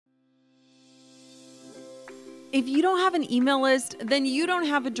If you don't have an email list, then you don't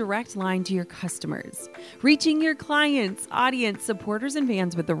have a direct line to your customers. Reaching your clients, audience, supporters, and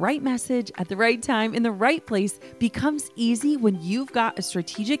fans with the right message at the right time in the right place becomes easy when you've got a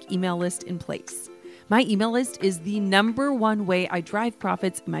strategic email list in place. My email list is the number one way I drive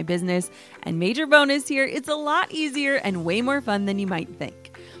profits in my business, and major bonus here, it's a lot easier and way more fun than you might think.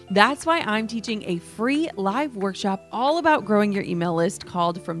 That's why I'm teaching a free live workshop all about growing your email list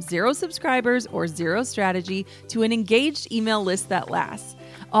called From Zero Subscribers or Zero Strategy to an Engaged Email List That Lasts.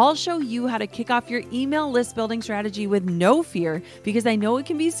 I'll show you how to kick off your email list building strategy with no fear, because I know it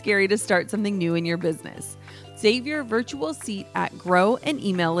can be scary to start something new in your business. Save your virtual seat at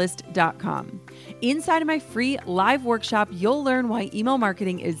growanemaillist.com. Inside of my free live workshop, you'll learn why email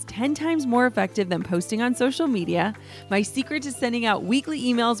marketing is 10 times more effective than posting on social media, my secret to sending out weekly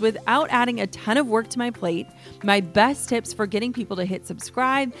emails without adding a ton of work to my plate, my best tips for getting people to hit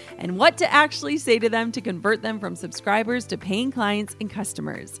subscribe, and what to actually say to them to convert them from subscribers to paying clients and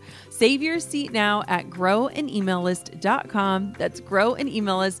customers. Save your seat now at growanemaillist.com. That's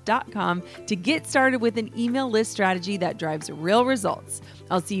growanemaillist.com to get started with an email list strategy that drives real results.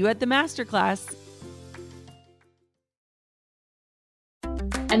 I'll see you at the masterclass.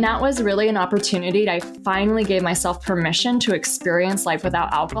 And that was really an opportunity. I finally gave myself permission to experience life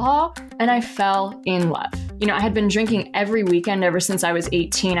without alcohol, and I fell in love. I had been drinking every weekend ever since I was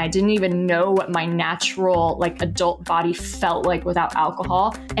 18. I didn't even know what my natural, adult body felt like without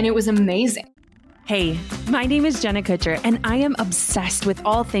alcohol, and it was amazing. Hey, my name is Jenna Kutcher, and I am obsessed with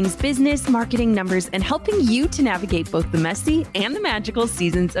all things business, marketing, numbers, and helping you to navigate both the messy and the magical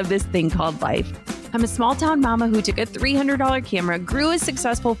seasons of this thing called life. I'm a small town mama who took a $300 camera, grew a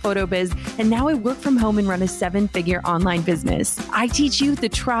successful photo biz, and now I work from home and run a 7-figure online business. I teach you the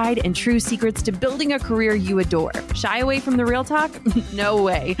tried and true secrets to building a career you adore. Shy away from the real talk? No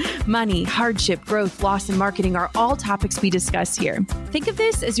way. Money, hardship, growth, loss, and marketing are all topics we discuss here. Think of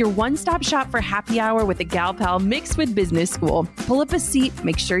this as your one-stop shop for happy hour with a gal pal mixed with business school. Pull up a seat,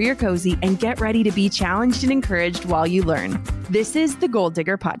 make sure you're cozy, and get ready to be challenged and encouraged while you learn. This is the Goal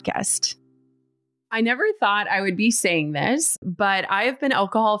Digger Podcast. I never thought I would be saying this, but I have been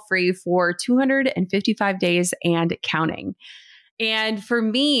alcohol-free for 255 days and counting. And for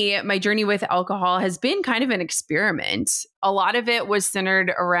me, my journey with alcohol has been kind of an experiment. A lot of it was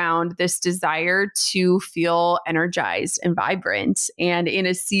centered around this desire to feel energized and vibrant. And in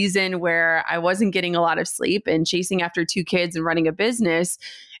a season where I wasn't getting a lot of sleep and chasing after 2 kids and running a business,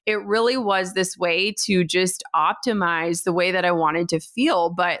 it really was this way to just optimize the way that I wanted to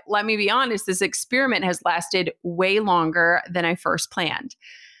feel. But let me be honest, this experiment has lasted way longer than I first planned.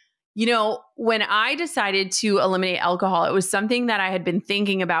 When I decided to eliminate alcohol, it was something that I had been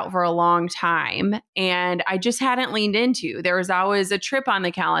thinking about for a long time, and I just hadn't leaned into. There was always a trip on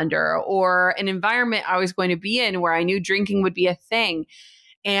the calendar or an environment I was going to be in where I knew drinking would be a thing.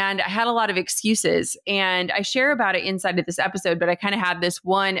 And I had a lot of excuses, and I share about it inside of this episode, but I kind of had this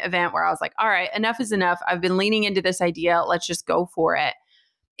one event where I was like, all right, enough is enough. I've been leaning into this idea. Let's just go for it.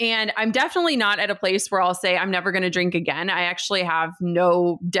 And I'm definitely not at a place where I'll say I'm never going to drink again. I actually have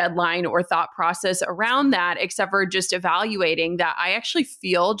no deadline or thought process around that, except for just evaluating that I actually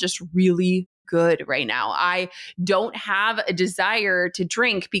feel just really good right now. I don't have a desire to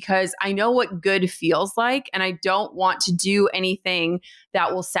drink because I know what good feels like, and I don't want to do anything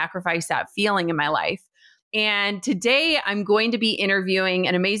that will sacrifice that feeling in my life. And today I'm going to be interviewing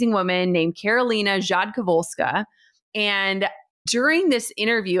an amazing woman named Karolina Jodkowalska. And during this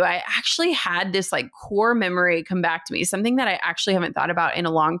interview, I actually had this core memory come back to me, something that I actually haven't thought about in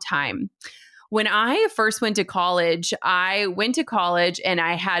a long time. When I first went to college, and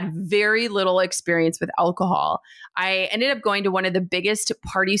I had very little experience with alcohol. I ended up going to one of the biggest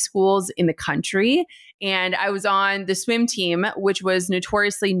party schools in the country, and I was on the swim team, which was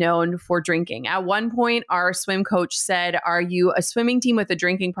notoriously known for drinking. At one point, our swim coach said, "Are you a swimming team with a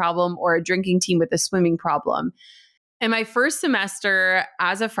drinking problem or a drinking team with a swimming problem?" In my first semester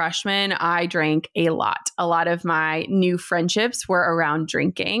as a freshman, I drank a lot. A lot of my new friendships were around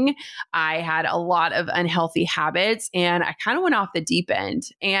drinking. I had a lot of unhealthy habits, and I kind of went off the deep end.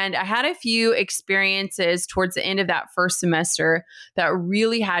 And I had a few experiences towards the end of that first semester that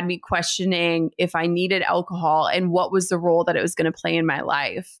really had me questioning if I needed alcohol and what was the role that it was going to play in my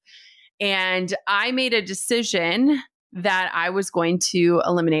life. And I made a decision that I was going to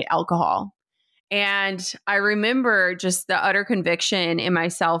eliminate alcohol. And I remember just the utter conviction in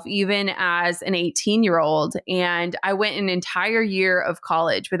myself, even as an 18-year-old. And I went an entire year of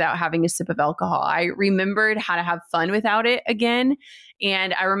college without having a sip of alcohol. I remembered how to have fun without it again.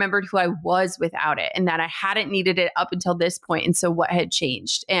 And I remembered who I was without it and that I hadn't needed it up until this point. And so what had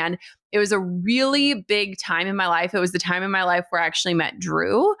changed? And It was a really big time in my life. It was the time in my life where I actually met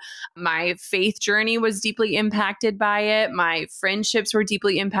Drew. My faith journey was deeply impacted by it. My friendships were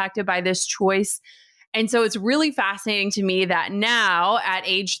deeply impacted by this choice. And so it's really fascinating to me that now at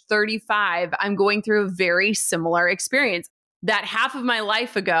age 35, I'm going through a very similar experience. That half of my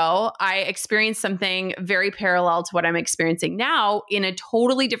life ago, I experienced something very parallel to what I'm experiencing now in a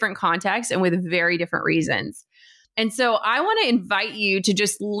totally different context and with very different reasons. And so I want to invite you to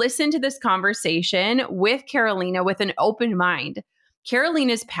just listen to this conversation with Carolina with an open mind.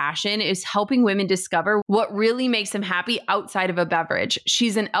 Carolina's passion is helping women discover what really makes them happy outside of a beverage.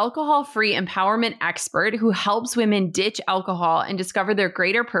 She's an alcohol-free empowerment expert who helps women ditch alcohol and discover their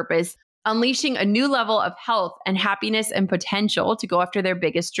greater purpose, unleashing a new level of health and happiness and potential to go after their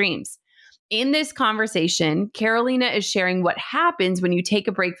biggest dreams. In this conversation, Carolina is sharing what happens when you take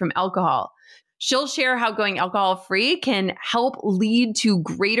a break from alcohol. She'll share how going alcohol-free can help lead to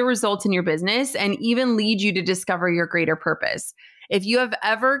greater results in your business and even lead you to discover your greater purpose. If you have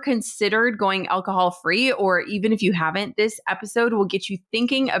ever considered going alcohol-free, or even if you haven't, this episode will get you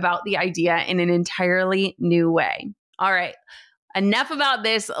thinking about the idea in an entirely new way. All right, enough about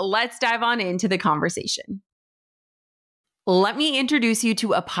this. Let's dive on into the conversation. Let me introduce you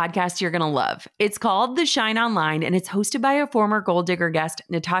to a podcast you're going to love. It's called The Shine Online, and it's hosted by a former Gold Digger guest,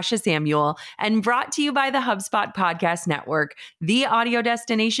 Natasha Samuel, and brought to you by the HubSpot Podcast Network, the audio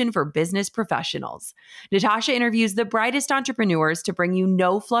destination for business professionals. Natasha interviews the brightest entrepreneurs to bring you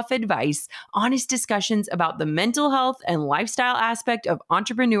no fluff advice, honest discussions about the mental health and lifestyle aspect of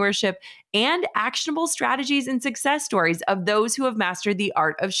entrepreneurship, and actionable strategies and success stories of those who have mastered the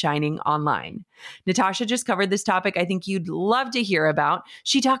art of shining online. Natasha just covered this topic I think you'd love to hear about.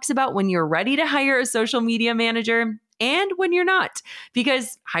 She talks about when you're ready to hire a social media manager and when you're not,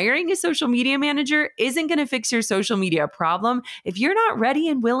 because hiring a social media manager isn't going to fix your social media problem if you're not ready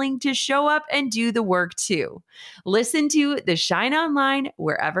and willing to show up and do the work too. Listen to The Shine Online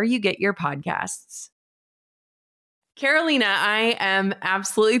wherever you get your podcasts. Carolina, I am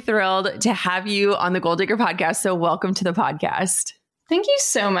absolutely thrilled to have you on the Gold Digger podcast. So welcome to the podcast. Thank you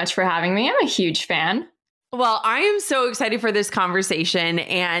so much for having me. I'm a huge fan. Well, I am so excited for this conversation.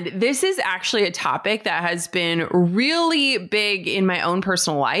 And this is actually a topic that has been really big in my own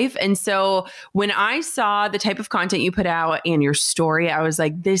personal life. And so when I saw the type of content you put out and your story, I was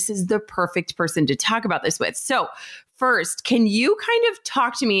like, this is the perfect person to talk about this with. So first, can you kind of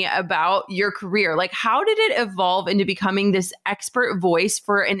talk to me about your career? Like, how did it evolve into becoming this expert voice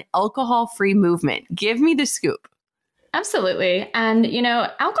for an alcohol-free movement? Give me the scoop. Absolutely. And,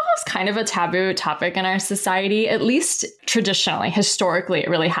 alcohol is kind of a taboo topic in our society, at least traditionally, historically, it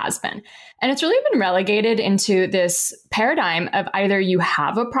really has been. And it's really been relegated into this paradigm of either you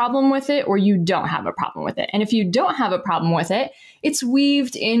have a problem with it or you don't have a problem with it. And if you don't have a problem with it, it's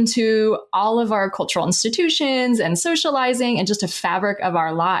weaved into all of our cultural institutions and socializing and just a fabric of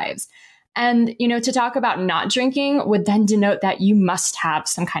our lives. And, to talk about not drinking would then denote that you must have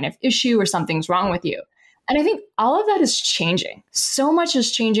some kind of issue or something's wrong with you. And I think all of that is changing. So much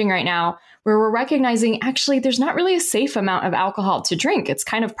is changing right now where we're recognizing actually there's not really a safe amount of alcohol to drink. It's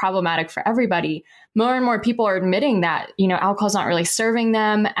kind of problematic for everybody. More and more people are admitting that, alcohol's not really serving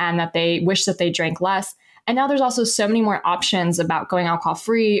them and that they wish that they drank less. And now there's also so many more options about going alcohol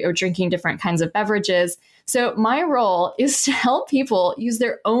free or drinking different kinds of beverages. So my role is to help people use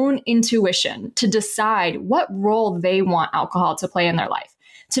their own intuition to decide what role they want alcohol to play in their life.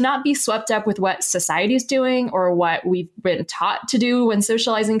 To not be swept up with what society is doing or what we've been taught to do when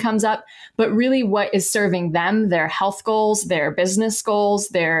socializing comes up, but really what is serving them, their health goals, their business goals,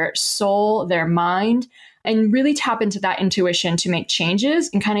 their soul, their mind, and really tap into that intuition to make changes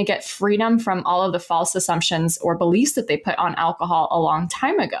and kind of get freedom from all of the false assumptions or beliefs that they put on alcohol a long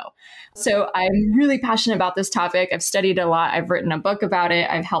time ago. So I'm really passionate about this topic. I've studied a lot. I've written a book about it.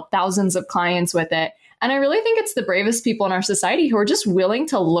 I've helped thousands of clients with it. And I really think it's the bravest people in our society who are just willing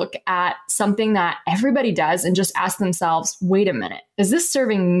to look at something that everybody does and just ask themselves, wait a minute, is this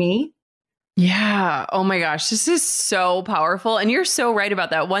serving me? Yeah. Oh my gosh. This is so powerful. And you're so right about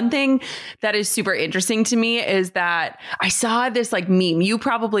that. One thing that is super interesting to me is that I saw this like meme. You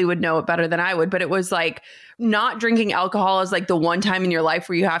probably would know it better than I would, but it was like not drinking alcohol is like the one time in your life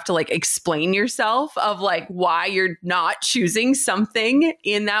where you have to like explain yourself of like why you're not choosing something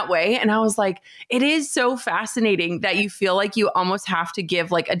in that way. And I was like, it is so fascinating that you feel like you almost have to give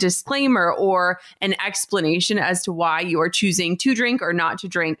like a disclaimer or an explanation as to why you are choosing to drink or not to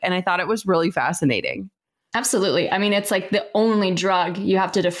drink. And I thought it was really fascinating. Absolutely. I mean, it's like the only drug you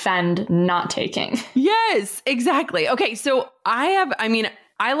have to defend not taking. Yes, exactly. Okay. So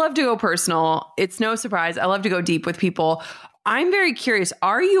I love to go personal. It's no surprise. I love to go deep with people. I'm very curious.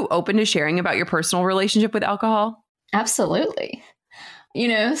 Are you open to sharing about your personal relationship with alcohol? Absolutely.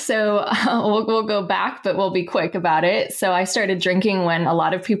 So we'll go back, but we'll be quick about it. So I started drinking when a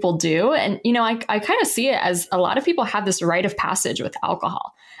lot of people do. And, I kind of see it as a lot of people have this rite of passage with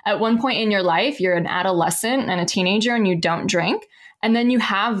alcohol. At one point in your life, you're an adolescent and a teenager and you don't drink. And then you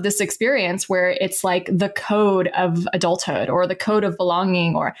have this experience where it's like the code of adulthood or the code of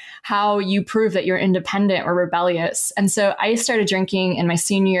belonging or how you prove that you're independent or rebellious. And so I started drinking in my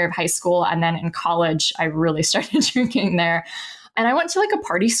senior year of high school. And then in college, I really started drinking there. And I went to like a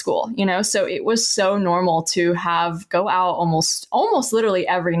party school, so it was so normal to go out almost literally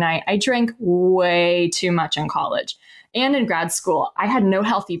every night. I drank way too much in college and in grad school. I had no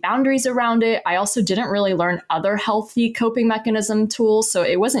healthy boundaries around it. I also didn't really learn other healthy coping mechanism tools. So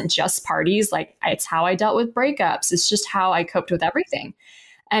it wasn't just parties. Like it's how I dealt with breakups. It's just how I coped with everything.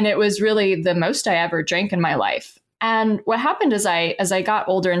 And it was really the most I ever drank in my life. And what happened is as I got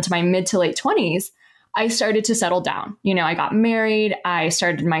older into my mid to late 20s, I started to settle down. I got married, I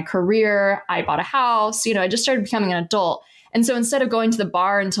started my career, I bought a house, I just started becoming an adult. And so instead of going to the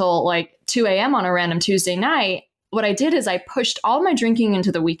bar until like 2 a.m. on a random Tuesday night, what I did is I pushed all my drinking into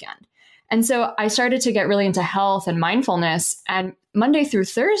the weekend. And so I started to get really into health and mindfulness. And Monday through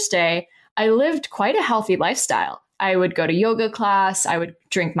Thursday, I lived quite a healthy lifestyle. I would go to yoga class, I would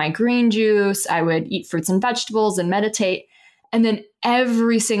drink my green juice, I would eat fruits and vegetables and meditate. And then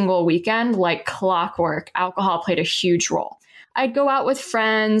every single weekend, like clockwork, alcohol played a huge role. I'd go out with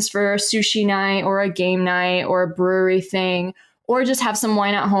friends for a sushi night or a game night or a brewery thing, or just have some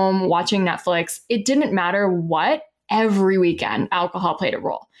wine at home watching Netflix. It didn't matter what, every weekend, alcohol played a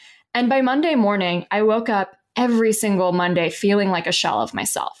role. And by Monday morning, I woke up every single Monday feeling like a shell of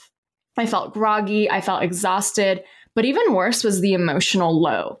myself. I felt groggy, I felt exhausted. But even worse was the emotional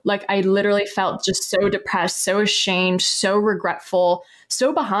low. Like I literally felt just so depressed, so ashamed, so regretful,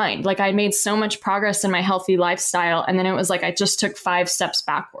 so behind. Like I made so much progress in my healthy lifestyle. And then it was like I just took 5 steps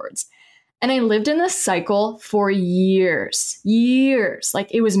backwards. And I lived in this cycle for years.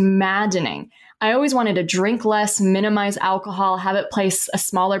 Like it was maddening. I always wanted to drink less, minimize alcohol, have it play a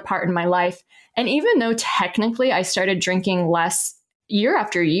smaller part in my life. And even though technically I started drinking less year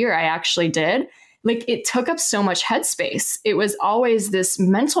after year, I actually did. Like it took up so much headspace. It was always this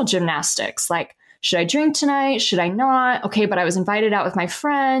mental gymnastics. Like, should I drink tonight? Should I not? Okay, but I was invited out with my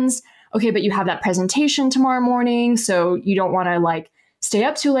friends. Okay, but you have that presentation tomorrow morning. So you don't want to like stay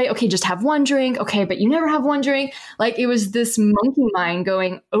up too late. Okay, just have one drink. Okay, but you never have one drink. Like it was this monkey mind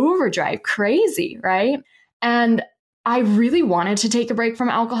going overdrive, crazy, right? And I really wanted to take a break from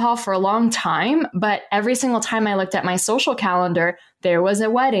alcohol for a long time, but every single time I looked at my social calendar, there was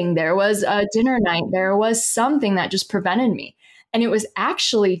a wedding, there was a dinner night, there was something that just prevented me. And it was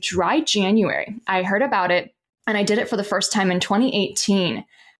actually dry January. I heard about it and I did it for the first time in 2018.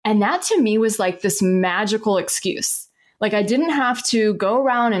 And that to me was like this magical excuse. Like I didn't have to go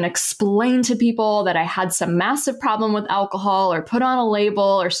around and explain to people that I had some massive problem with alcohol or put on a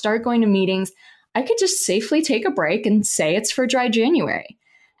label or start going to meetings. I could just safely take a break and say it's for dry January.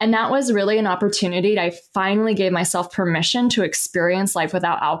 And that was really an opportunity. I finally gave myself permission to experience life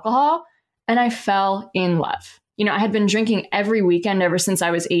without alcohol, and I fell in love. I had been drinking every weekend ever since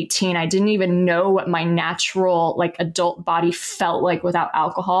I was 18. I didn't even know what my natural, like adult body felt like without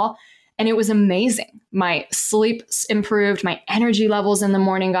alcohol. And it was amazing. My sleep improved, my energy levels in the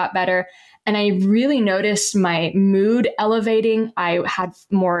morning got better. And I really noticed my mood elevating. I had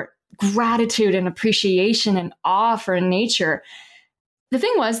more gratitude and appreciation and awe for nature. The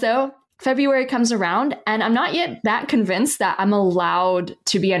thing was, though, February comes around and I'm not yet that convinced that I'm allowed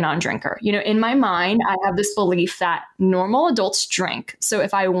to be a non-drinker. In my mind, I have this belief that normal adults drink. So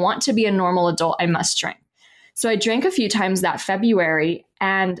if I want to be a normal adult, I must drink. So I drank a few times that February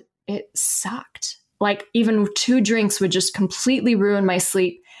and it sucked. Like even 2 drinks would just completely ruin my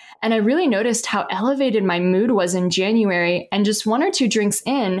sleep. And I really noticed how elevated my mood was in January, and just 1 or 2 drinks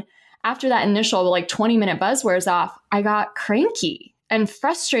in, after that initial like 20-minute buzz wears off, I got cranky and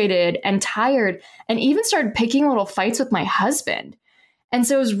frustrated and tired and even started picking little fights with my husband. And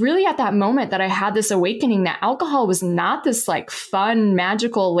so it was really at that moment that I had this awakening that alcohol was not this like fun,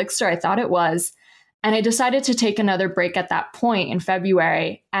 magical elixir I thought it was. And I decided to take another break at that point in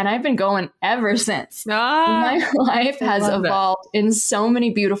February. And I've been going ever since. My life has evolved in so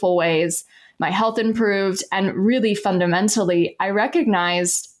many beautiful ways. My health improved, and really fundamentally, I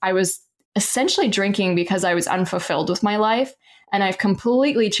recognized I was essentially drinking because I was unfulfilled with my life. And I've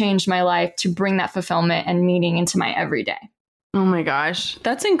completely changed my life to bring that fulfillment and meaning into my everyday. Oh my gosh,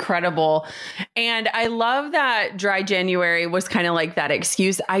 that's incredible. And I love that dry January was kind of like that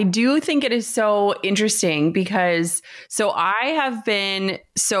excuse. I do think it is so interesting because I have been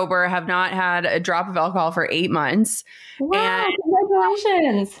sober, have not had a drop of alcohol for 8 months. Wow, And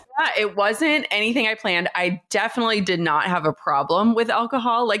congratulations. yeah, it wasn't anything I planned. I definitely did not have a problem with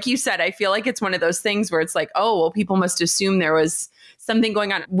alcohol. Like you said, I feel like it's one of those things where it's like, oh, well, people must assume there was something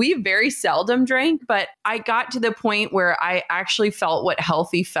going on. We very seldom drank, but I got to the point where I actually felt what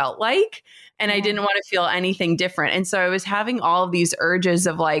healthy felt like. And I didn't want to feel anything different. And so I was having all of these urges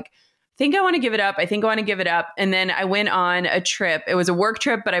of like, I think I want to give it up. I think I want to give it up. And then I went on a trip. It was a work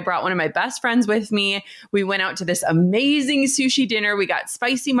trip, but I brought one of my best friends with me. We went out to this amazing sushi dinner. We got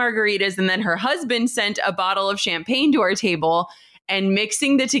spicy margaritas. And then her husband sent a bottle of champagne to our table. And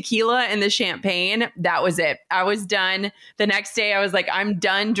mixing the tequila and the champagne, that was it. I was done. The next day, I was like, I'm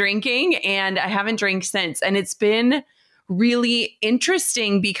done drinking. And I haven't drank since. And it's been really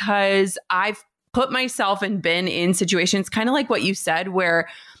interesting because I've put myself and been in situations kind of like what you said, where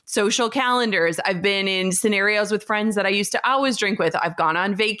social calendars, I've been in scenarios with friends that I used to always drink with. I've gone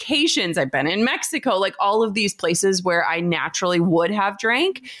on vacations. I've been in Mexico, like all of these places where I naturally would have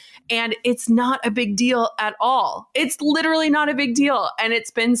drank. And it's not a big deal at all. It's literally not a big deal. And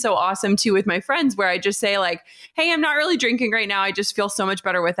it's been so awesome too with my friends where I just say like, hey, I'm not really drinking right now. I just feel so much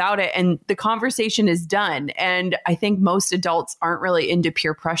better without it. And the conversation is done. And I think most adults aren't really into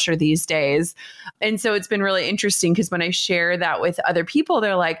peer pressure these days. And so it's been really interesting because when I share that with other people,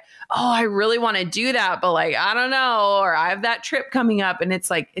 they're like, oh, I really want to do that. But like, I don't know, or I have that trip coming up. And it's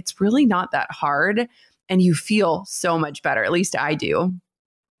like, it's really not that hard. And you feel so much better. At least I do.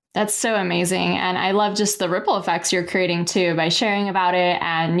 That's so amazing. And I love just the ripple effects you're creating too by sharing about it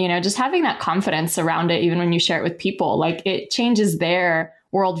and, just having that confidence around it, even when you share it with people, like it changes their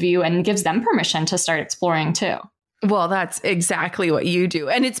worldview and gives them permission to start exploring too. Well, that's exactly what you do.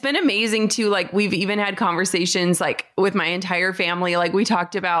 And it's been amazing too. Like we've even had conversations like with my entire family. Like we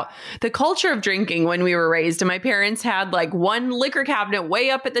talked about the culture of drinking when we were raised, and my parents had like one liquor cabinet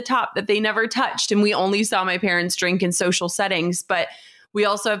way up at the top that they never touched. And we only saw my parents drink in social settings. But we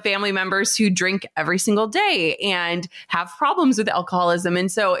also have family members who drink every single day and have problems with alcoholism.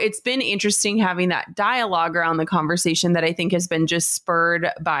 And so it's been interesting having that dialogue around the conversation that I think has been just spurred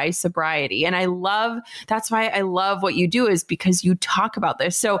by sobriety. And that's why I love what you do, is because you talk about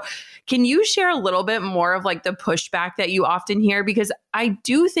this. So can you share a little bit more of like the pushback that you often hear? Because I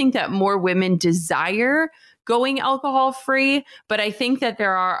do think that more women desire going alcohol free, but I think that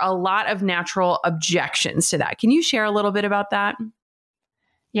there are a lot of natural objections to that. Can you share a little bit about that?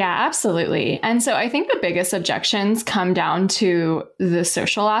 Yeah, absolutely. And so I think the biggest objections come down to the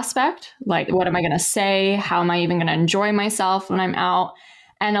social aspect. Like, what am I going to say? How am I even going to enjoy myself when I'm out?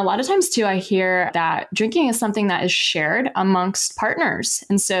 And a lot of times too, I hear that drinking is something that is shared amongst partners.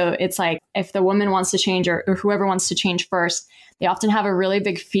 And so it's like, if the woman wants to change or whoever wants to change first, they often have a really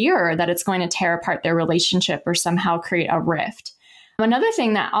big fear that it's going to tear apart their relationship or somehow create a rift. Another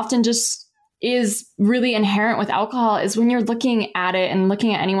thing that often just is really inherent with alcohol is when you're looking at it and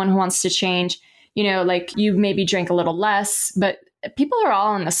looking at anyone who wants to change, like you maybe drink a little less, but people are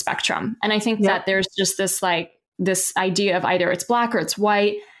all on the spectrum. And I think that there's just this idea of either it's black or it's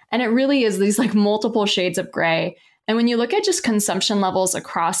white. And it really is these like multiple shades of gray. And when you look at just consumption levels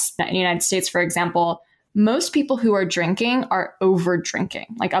across the United States, for example, most people who are drinking are over drinking,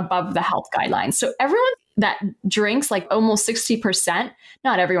 like above the health guidelines. So everyone that drinks, like almost 60%,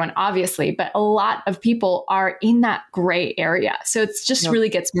 not everyone, obviously, but a lot of people are in that gray area. So it's just really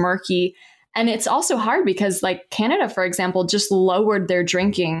gets murky. And it's also hard because like Canada, for example, just lowered their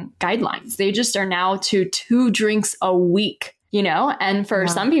drinking guidelines. They just are now to 2 drinks a week, and for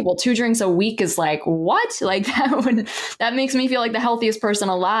some people, 2 drinks a week is like, what? Like that makes me feel like the healthiest person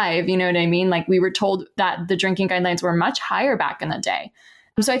alive. You know what I mean? Like we were told that the drinking guidelines were much higher back in the day.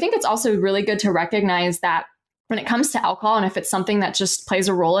 So I think it's also really good to recognize that when it comes to alcohol, and if it's something that just plays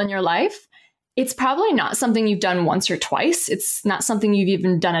a role in your life, it's probably not something you've done once or twice. It's not something you've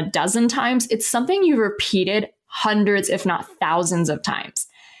even done a dozen times. It's something you've repeated hundreds, if not thousands of times.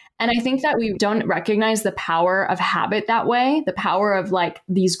 And I think that we don't recognize the power of habit that way, the power of like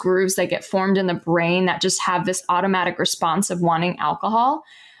these grooves that get formed in the brain that just have this automatic response of wanting alcohol,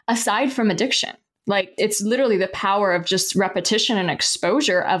 aside from addiction. Like it's literally the power of just repetition and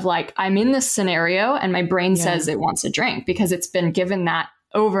exposure of like, I'm in this scenario and my brain says it wants a drink because it's been given that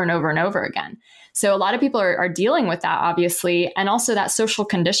over and over and over again. So a lot of people are dealing with that, obviously. And also that social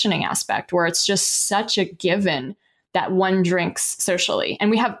conditioning aspect where it's just such a given that one drinks socially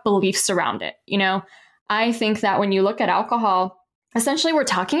and we have beliefs around it. I think that when you look at alcohol, essentially we're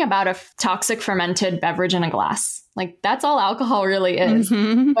talking about a toxic fermented beverage in a glass. Like that's all alcohol really is.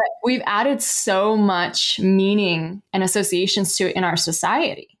 Mm-hmm. But we've added so much meaning and associations to it in our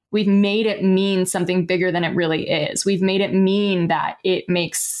society. We've made it mean something bigger than it really is. We've made it mean that it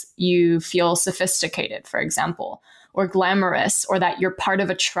makes you feel sophisticated, for example, or glamorous, or that you're part of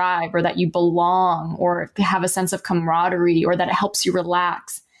a tribe, or that you belong, or have a sense of camaraderie, or that it helps you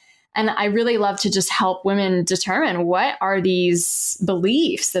relax. And I really love to just help women determine what are these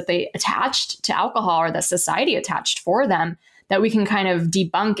beliefs that they attached to alcohol or that society attached for them that we can kind of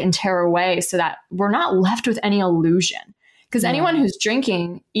debunk and tear away so that we're not left with any illusion. Because anyone who's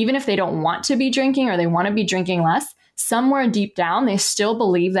drinking, even if they don't want to be drinking or they want to be drinking less, somewhere deep down, they still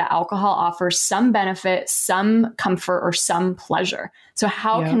believe that alcohol offers some benefit, some comfort, or some pleasure. So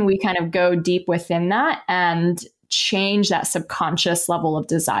how can we kind of go deep within that and change that subconscious level of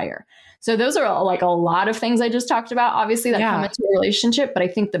desire? So those are like a lot of things I just talked about, obviously, that come into a relationship. But I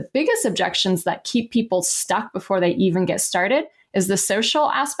think the biggest objections that keep people stuck before they even get started is the social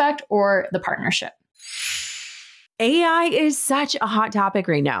aspect or the partnership. AI is such a hot topic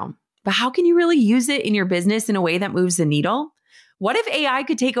right now, but how can you really use it in your business in a way that moves the needle? What if AI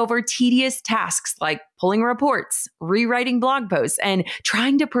could take over tedious tasks like pulling reports, rewriting blog posts, and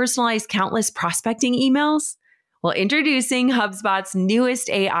trying to personalize countless prospecting emails? Well, introducing HubSpot's newest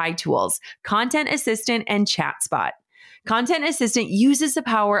AI tools, Content Assistant and ChatSpot. Content Assistant uses the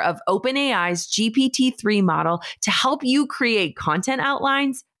power of OpenAI's GPT-3 model to help you create content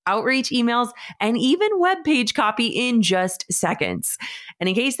outlines, outreach emails, and even web page copy in just seconds. And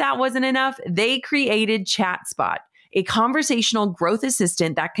in case that wasn't enough, they created ChatSpot, a conversational growth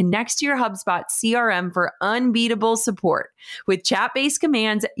assistant that connects to your HubSpot CRM for unbeatable support. With chat-based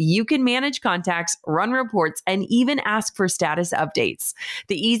commands, you can manage contacts, run reports, and even ask for status updates.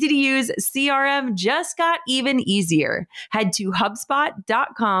 The easy-to-use CRM just got even easier. Head to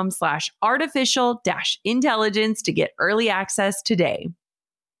HubSpot.com/artificial-intelligence to get early access today.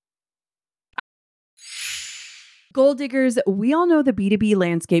 Goal diggers, we all know the B2B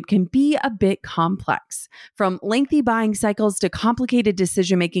landscape can be a bit complex. From lengthy buying cycles to complicated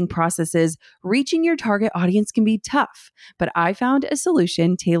decision-making processes, reaching your target audience can be tough. But I found a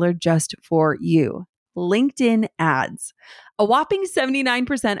solution tailored just for you: LinkedIn ads. A whopping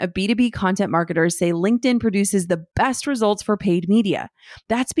 79% of B2B content marketers say LinkedIn produces the best results for paid media.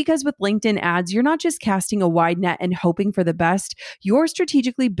 That's because with LinkedIn ads, you're not just casting a wide net and hoping for the best, you're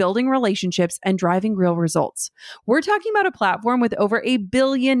strategically building relationships and driving real results. We're talking about a platform with over 1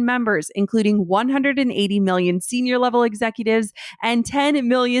 billion members, including 180 million senior level executives and 10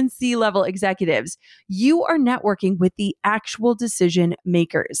 million C-level executives. You are networking with the actual decision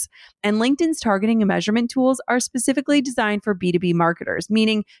makers. And LinkedIn's targeting and measurement tools are specifically designed for B2B marketers,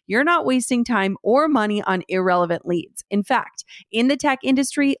 meaning you're not wasting time or money on irrelevant leads. In fact, in the tech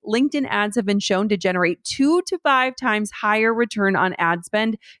industry, LinkedIn ads have been shown to generate 2 to 5 times higher return on ad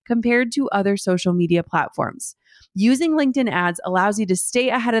spend compared to other social media platforms. Using LinkedIn ads allows you to stay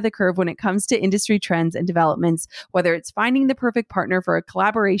ahead of the curve when it comes to industry trends and developments, whether it's finding the perfect partner for a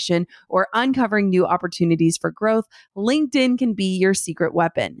collaboration or uncovering new opportunities for growth. LinkedIn can be your secret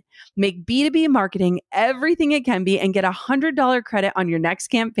weapon. Make B2B marketing everything it can be and get $100 credit on your next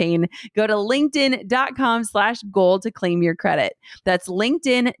campaign. Go to linkedin.com/goal to claim your credit. That's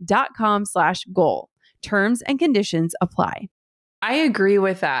linkedin.com/goal. Terms and conditions apply. I agree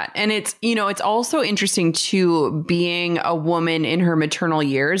with that. And it's also interesting too, being a woman in her maternal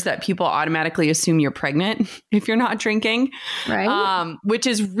years, that people automatically assume you're pregnant if you're not drinking, Right? Which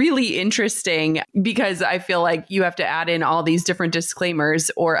is really interesting because I feel like you have to add in all these different disclaimers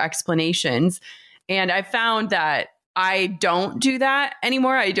or explanations. And I found that I don't do that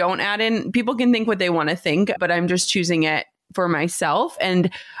anymore. I don't add in, people can think what they want to think, but I'm just choosing it for myself. And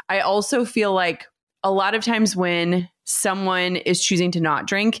I also feel like a lot of times when someone is choosing to not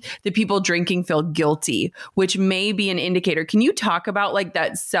drink, the people drinking feel guilty, which may be an indicator. Can you talk about like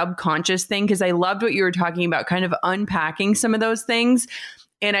that subconscious thing? Because I loved what you were talking about, kind of unpacking some of those things.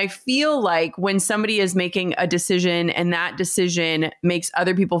 And I feel like when somebody is making a decision and that decision makes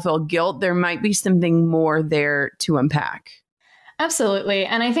other people feel guilt, there might be something more there to unpack. Absolutely.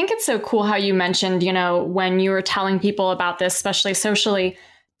 And I think it's so cool how you mentioned, when you were telling people about this, especially socially,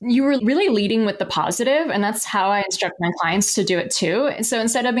 you were really leading with the positive, and that's how I instruct my clients to do it too. So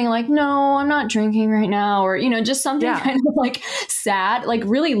instead of being like, no, I'm not drinking right now, or, just something kind of like sad, like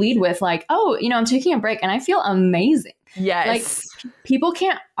really lead with like, oh, I'm taking a break and I feel amazing. Like Yes. people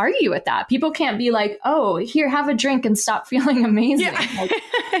can't argue with that. People can't be like, oh, here, have a drink and stop feeling amazing. Yeah.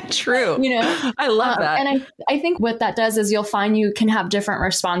 Like, True. I love that. And I think what that does is you'll find you can have different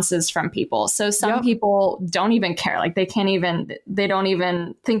responses from people. So some people don't even care. Like they don't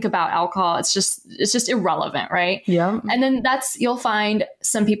even think about alcohol. It's just irrelevant, right? Yeah. And then you'll find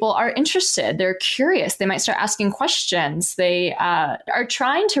some people are interested. They're curious. They might start asking questions. They are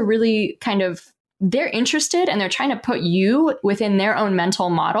trying to really they're interested and they're trying to put you within their own mental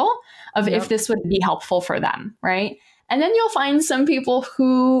model of if this would be helpful for them, right? And then you'll find some people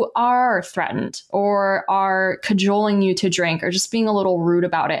who are threatened or are cajoling you to drink or just being a little rude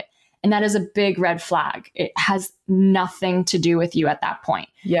about it. And that is a big red flag. It has nothing to do with you at that point.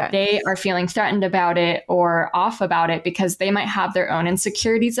 Yeah. They are feeling threatened about it or off about it because they might have their own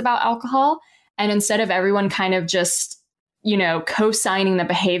insecurities about alcohol. And instead of everyone kind of just co-signing the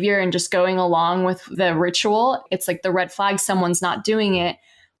behavior and just going along with the ritual, it's like the red flag, someone's not doing it.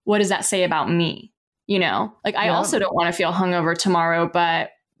 What does that say about me? I also don't want to feel hungover tomorrow,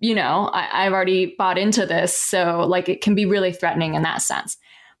 but I've already bought into this. So like it can be really threatening in that sense.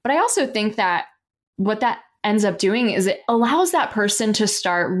 But I also think that what that ends up doing is it allows that person to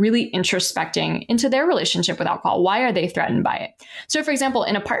start really introspecting into their relationship with alcohol. Why are they threatened by it? So for example,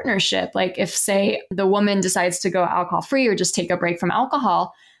 in a partnership, like if say the woman decides to go alcohol free or just take a break from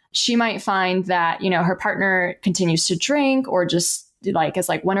alcohol, she might find that, her partner continues to drink or just it's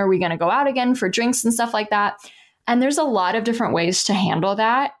like, when are we going to go out again for drinks and stuff like that? And there's a lot of different ways to handle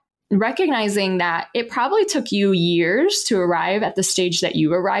that. Recognizing that it probably took you years to arrive at the stage that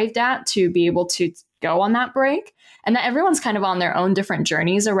you arrived at to be able to go on that break, and that everyone's kind of on their own different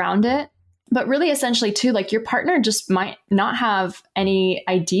journeys around it. But really, essentially, too, like your partner just might not have any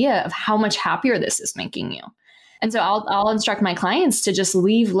idea of how much happier this is making you. And so I'll instruct my clients to just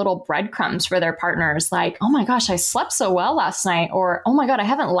leave little breadcrumbs for their partners, like, oh my gosh, I slept so well last night, or oh my God, I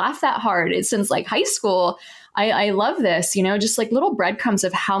haven't laughed that hard since like high school. I love this, just like little breadcrumbs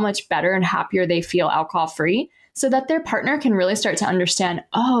of how much better and happier they feel alcohol free, so that their partner can really start to understand,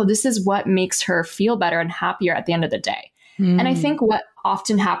 oh, this is what makes her feel better and happier at the end of the day. And I think what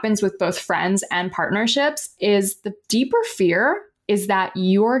often happens with both friends and partnerships is the deeper fear is that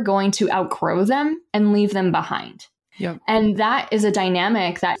you're going to outgrow them and leave them behind. Yep. And that is a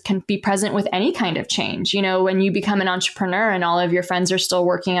dynamic that can be present with any kind of change. When you become an entrepreneur and all of your friends are still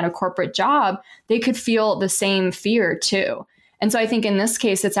working at a corporate job, they could feel the same fear too. And so I think in this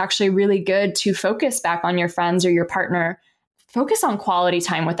case, it's actually really good to focus back on your friends or your partner, focus on quality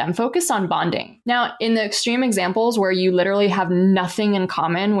time with them, focus on bonding. Now, in the extreme examples where you literally have nothing in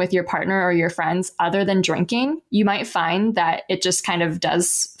common with your partner or your friends other than drinking, you might find that it just kind of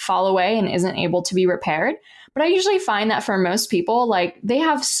does fall away and isn't able to be repaired. But I usually find that for most people, like they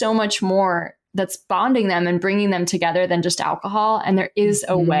have so much more that's bonding them and bringing them together than just alcohol. And there is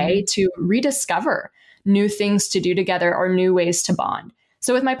a way to rediscover new things to do together or new ways to bond.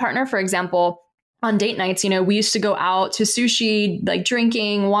 So with my partner, for example, on date nights, we used to go out to sushi, like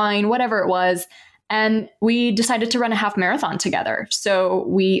drinking, wine, whatever it was. And we decided to run a half marathon together. So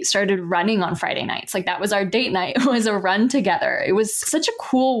we started running on Friday nights. Like that was our date night. It was a run together. It was such a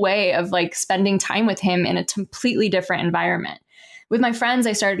cool way of like spending time with him in a completely different environment. With my friends,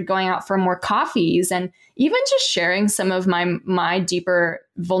 I started going out for more coffees and even just sharing some of my deeper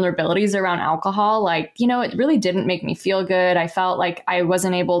vulnerabilities around alcohol. Like, it really didn't make me feel good. I felt like I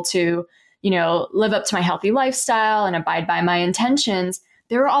wasn't able to, live up to my healthy lifestyle and abide by my intentions.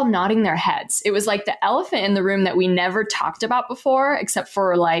 They were all nodding their heads. It was like the elephant in the room that we never talked about before, except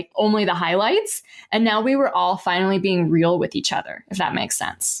for like only the highlights. And now we were all finally being real with each other, if that makes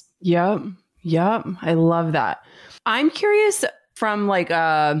sense. Yep. I love that. I'm curious from like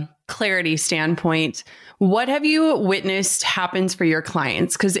a clarity standpoint, what have you witnessed happens for your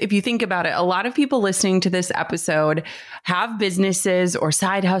clients? Because if you think about it, a lot of people listening to this episode have businesses or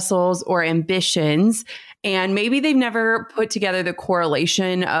side hustles or ambitions, and maybe they've never put together the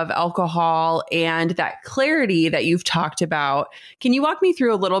correlation of alcohol and that clarity that you've talked about. Can you walk me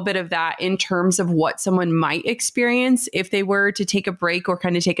through a little bit of that in terms of what someone might experience if they were to take a break or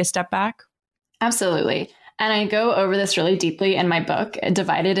kind of take a step back? Absolutely. And I go over this really deeply in my book,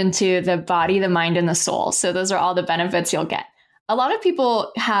 divided into the body, the mind, and the soul. So those are all the benefits you'll get. A lot of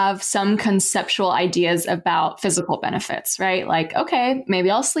people have some conceptual ideas about physical benefits, right? Like, okay, maybe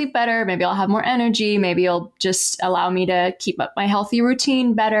I'll sleep better. Maybe I'll have more energy. Maybe it'll just allow me to keep up my healthy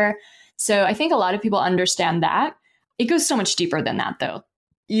routine better. So I think a lot of people understand that. It goes so much deeper than that, though.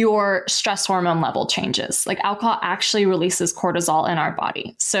 your stress hormone level changes. Like alcohol actually releases cortisol in our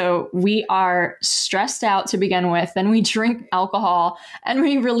body. So we are stressed out to begin with, then we drink alcohol and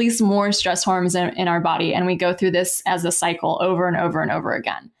we release more stress hormones in our body. And we go through this as a cycle over and over and over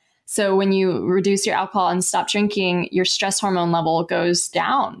again. So when you reduce your alcohol and stop drinking, your stress hormone level goes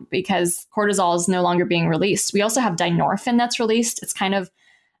down because cortisol is no longer being released. We also have dynorphin that's released. It's kind of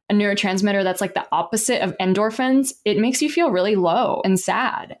a neurotransmitter that's like the opposite of endorphins. It makes you feel really low and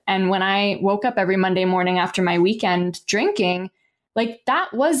sad. And when I woke up every Monday morning after my weekend drinking, like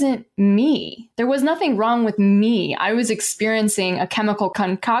that wasn't me. There was nothing wrong with me. I was experiencing a chemical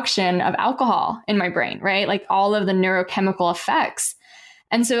concoction of alcohol in my brain, right? Like all of the neurochemical effects.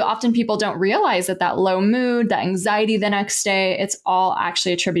 And so often people don't realize that low mood, that anxiety the next day, it's all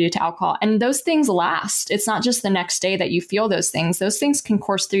actually attributed to alcohol. And those things last. It's not just the next day that you feel those things. Those things can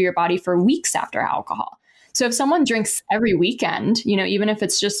course through your body for weeks after alcohol. So if someone drinks every weekend, even if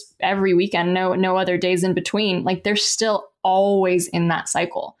it's just every weekend, no other days in between, like they're still always in that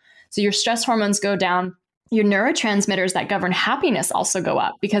cycle. So your stress hormones go down. Your neurotransmitters that govern happiness also go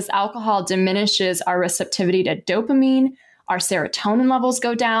up because alcohol diminishes our receptivity to dopamine. Our serotonin levels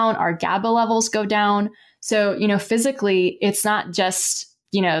go down, our GABA levels go down. So, physically, it's not just,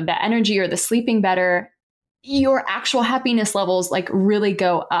 the energy or the sleeping better. Your actual happiness levels like really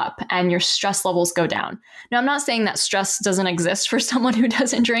go up and your stress levels go down. Now, I'm not saying that stress doesn't exist for someone who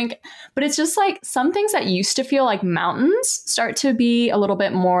doesn't drink, but it's just like some things that used to feel like mountains start to be a little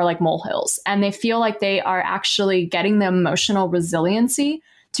bit more like molehills. And they feel like they are actually getting the emotional resiliency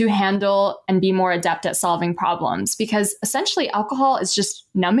to handle and be more adept at solving problems, because essentially alcohol is just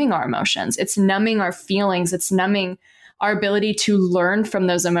numbing our emotions. It's numbing our feelings. It's numbing our ability to learn from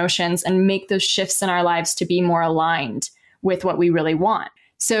those emotions and make those shifts in our lives to be more aligned with what we really want.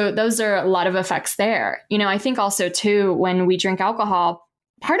 So those are a lot of effects there. I think also too, when we drink alcohol,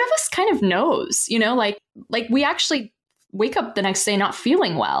 part of us kind of knows, like we actually wake up the next day not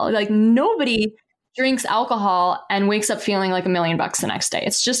feeling well. Like nobody drinks alcohol and wakes up feeling like $1 million the next day.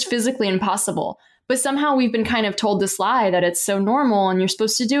 It's just physically impossible. But somehow we've been kind of told this lie that it's so normal and you're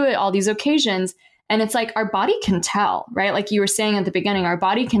supposed to do it all these occasions. And it's like our body can tell, right? Like you were saying at the beginning, our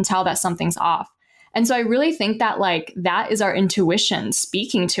body can tell that something's off. And so I really think that like that is our intuition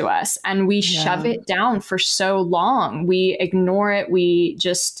speaking to us, and we shove it down for so long. We ignore it. We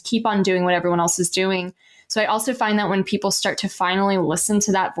just keep on doing what everyone else is doing. So I also find that when people start to finally listen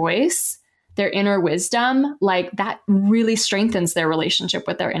to that voice, their inner wisdom, like that really strengthens their relationship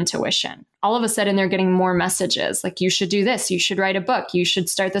with their intuition. All of a sudden, they're getting more messages like, you should do this, you should write a book, you should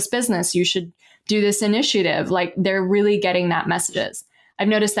start this business, you should do this initiative. Like they're really getting that messages. I've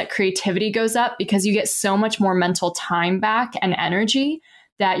noticed that creativity goes up because you get so much more mental time back and energy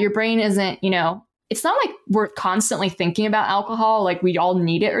that your brain isn't, it's not like we're constantly thinking about alcohol, like we all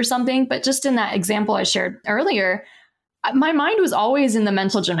need it or something. But just in that example I shared earlier, my mind was always in the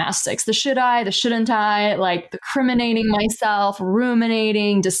mental gymnastics, the should I, the shouldn't I, like recriminating myself,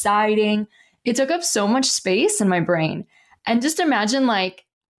 ruminating, deciding. It took up so much space in my brain. And just imagine like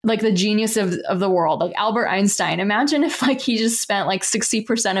the genius of the world, like Albert Einstein. Imagine if like he just spent like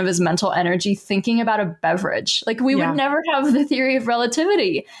 60% of his mental energy thinking about a beverage. Like we would never have the theory of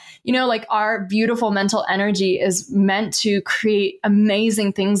relativity. Like our beautiful mental energy is meant to create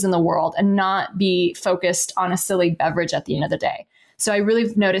amazing things in the world and not be focused on a silly beverage at the end of the day. So I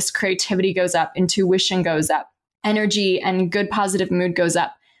really noticed creativity goes up, intuition goes up, energy and good positive mood goes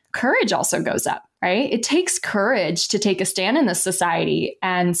up. Courage also goes up, right? It takes courage to take a stand in this society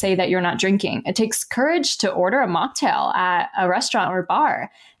and say that you're not drinking. It takes courage to order a mocktail at a restaurant or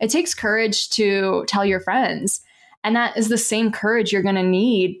bar. It takes courage to tell your friends. And that is the same courage you're going to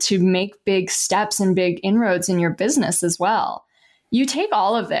need to make big steps and big inroads in your business as well. You take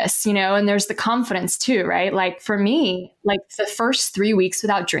all of this, and there's the confidence too, right? Like for me, like the first 3 weeks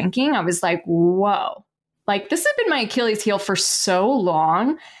without drinking, I was like, whoa, like this has been my Achilles heel for so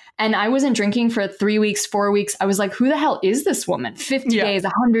long. And I wasn't drinking for 3 weeks, 4 weeks. I was like, who the hell is this woman? 50 days,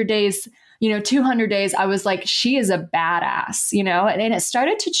 100 days, 200 days. I was like, she is a badass, and it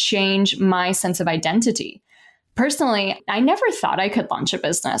started to change my sense of identity. Personally, I never thought I could launch a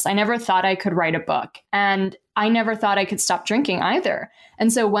business. I never thought I could write a book, and I never thought I could stop drinking either.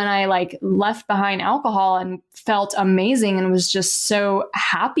 And so when I like left behind alcohol and felt amazing and was just so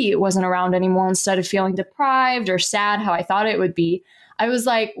happy it wasn't around anymore, instead of feeling deprived or sad how I thought it would be, I was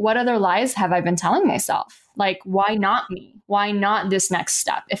like, what other lies have I been telling myself? Like, why not me? Why not this next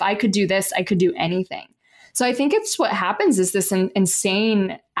step? If I could do this, I could do anything. So I think it's what happens is this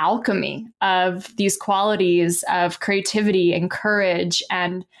insane alchemy of these qualities of creativity and courage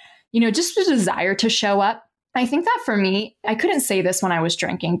and, just the desire to show up I think that for me, I couldn't say this when I was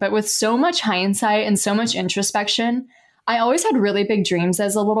drinking, but with so much hindsight and so much introspection, I always had really big dreams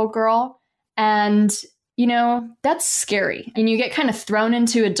as a little girl. And, that's scary. And you get kind of thrown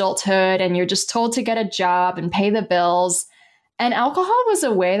into adulthood and you're just told to get a job and pay the bills. And alcohol was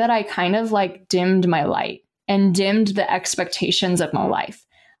a way that I kind of like dimmed my light and dimmed the expectations of my life.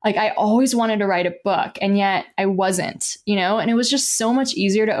 Like I always wanted to write a book and yet I wasn't, and it was just so much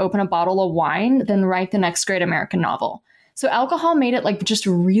easier to open a bottle of wine than write the next great American novel. So alcohol made it like just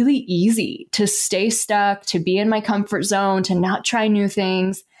really easy to stay stuck, to be in my comfort zone, to not try new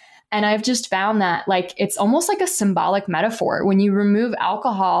things. And I've just found that like it's almost like a symbolic metaphor. When you remove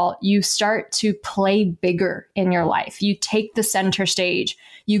alcohol, you start to play bigger in your life. You take the center stage.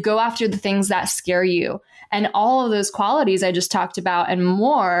 You go after the things that scare you. And all of those qualities I just talked about and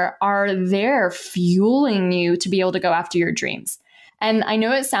more are there fueling you to be able to go after your dreams. And I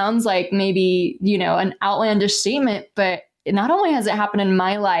know it sounds like maybe, an outlandish statement, but not only has it happened in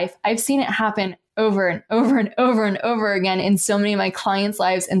my life, I've seen it happen over and over and over and over again in so many of my clients'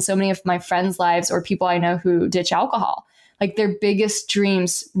 lives and so many of my friends' lives or people I know who ditch alcohol. Like their biggest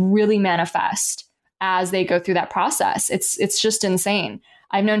dreams really manifest as they go through that process. It's just insane.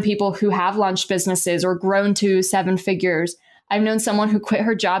 I've known people who have launched businesses or grown to 7 figures. I've known someone who quit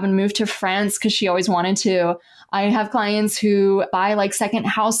her job and moved to France because she always wanted to. I have clients who buy like second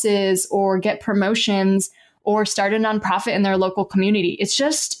houses or get promotions or start a nonprofit in their local community. It's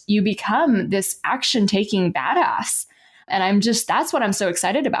just you become this action-taking badass. And that's what I'm so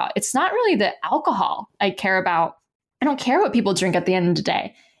excited about. It's not really the alcohol I care about. I don't care what people drink at the end of the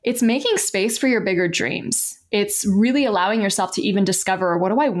day. It's making space for your bigger dreams. It's really allowing yourself to even discover, what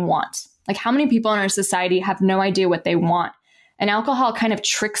do I want? Like how many people in our society have no idea what they want? And alcohol kind of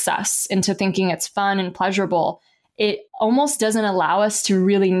tricks us into thinking it's fun and pleasurable. It almost doesn't allow us to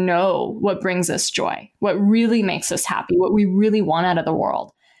really know what brings us joy, what really makes us happy, what we really want out of the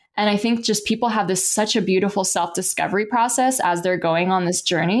world. And I think just people have such a beautiful self-discovery process as they're going on this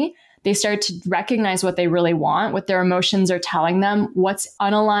journey. They start to recognize what they really want, what their emotions are telling them, what's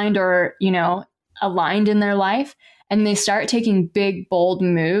unaligned or, aligned in their life. And they start taking big, bold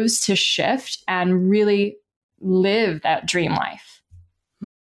moves to shift and really live that dream life.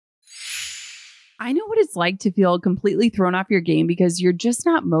 I know what it's like to feel completely thrown off your game because you're just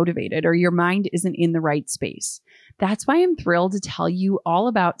not motivated or your mind isn't in the right space. That's why I'm thrilled to tell you all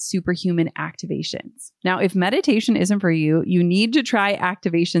about Superhuman Activations. Now, if meditation isn't for you, you need to try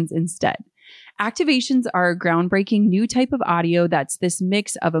Activations instead. Activations are a groundbreaking new type of audio that's this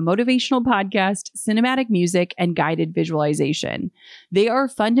mix of a motivational podcast, cinematic music, and guided visualization. They are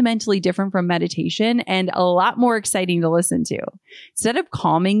fundamentally different from meditation and a lot more exciting to listen to. Instead of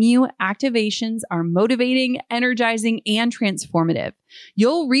calming you, activations are motivating, energizing, and transformative.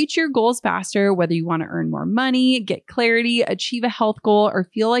 You'll reach your goals faster, whether you want to earn more money, get clarity, achieve a health goal, or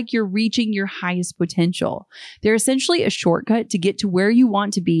feel like you're reaching your highest potential. They're essentially a shortcut to get to where you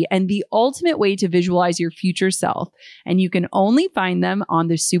want to be and the ultimate way to visualize your future self. And you can only find them on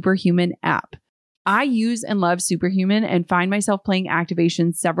the Superhuman app. I use and love Superhuman and find myself playing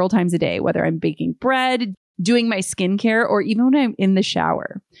activations several times a day, whether I'm baking bread, doing my skincare, or even when I'm in the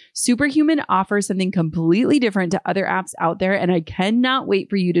shower. Superhuman offers something completely different to other apps out there, and I cannot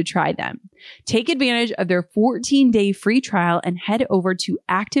wait for you to try them. Take advantage of their 14-day free trial and head over to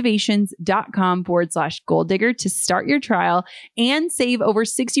activations.com/goaldigger to start your trial and save over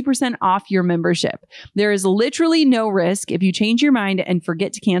 60% off your membership. There is literally no risk. If you change your mind and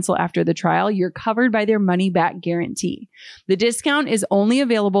forget to cancel after the trial, you're covered by their money-back guarantee. The discount is only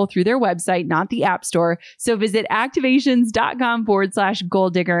available through their website, not the App Store. So visit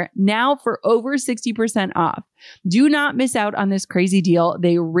activations.com/goaldigger now for over 60% off. Do not miss out on this crazy deal.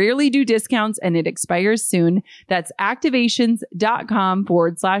 They rarely do discounts and it expires soon. That's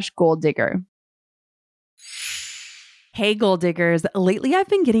activations.com/goaldigger. Hey, Goal Diggers. Lately, I've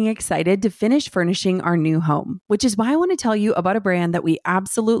been getting excited to finish furnishing our new home, which is why I want to tell you about a brand that we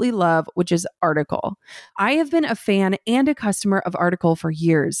absolutely love, which is Article. I have been a fan and a customer of Article for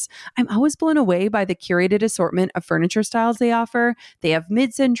years. I'm always blown away by the curated assortment of furniture styles they offer. They have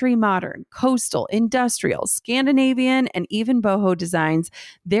mid-century modern, coastal, industrial, Scandinavian, and even boho designs.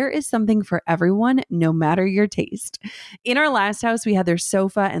 There is something for everyone, no matter your taste. In our last house, we had their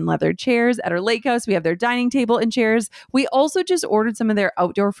sofa and leather chairs. At our lake house, we have their dining table and chairs. We also just ordered some of their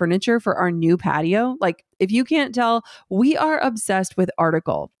outdoor furniture for our new patio. Like, if you can't tell, we are obsessed with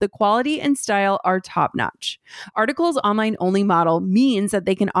Article. The quality and style are top notch. Article's online only model means that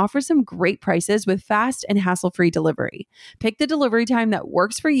they can offer some great prices with fast and hassle-free delivery. Pick the delivery time that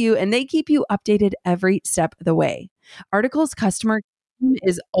works for you, and they keep you updated every step of the way. Article's customer team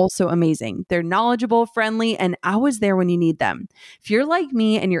is also amazing. They're knowledgeable, friendly, and always there when you need them. If you're like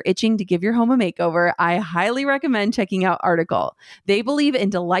me and you're itching to give your home a makeover, I highly recommend checking out Article. They believe in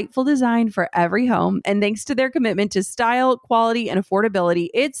delightful design for every home, and thanks to their commitment to style, quality, and affordability,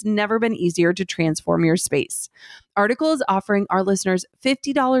 it's never been easier to transform your space. Article is offering our listeners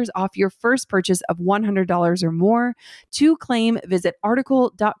 $50 off your first purchase of $100 or more. To claim, visit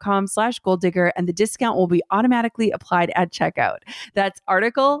article.com/goaldigger and the discount will be automatically applied at checkout. That's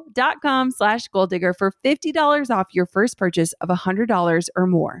article.com/goaldigger for $50 off your first purchase of $100 or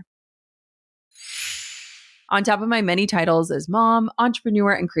more. On top of my many titles as mom,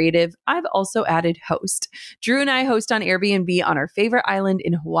 entrepreneur, and creative, I've also added host. Drew and I host on Airbnb on our favorite island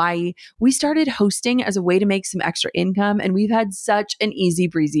in Hawaii. We started hosting as a way to make some extra income, and we've had such an easy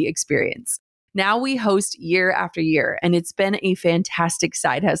breezy experience. Now we host year after year, and it's been a fantastic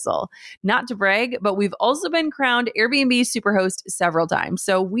side hustle. Not to brag, but we've also been crowned Airbnb Superhost several times,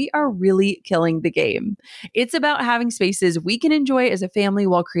 so we are really killing the game. It's about having spaces we can enjoy as a family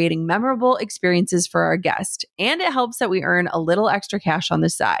while creating memorable experiences for our guests, and it helps that we earn a little extra cash on the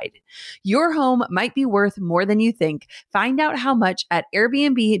side. Your home might be worth more than you think. Find out how much at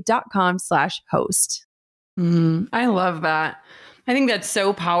airbnb.com/host. I love that. I think that's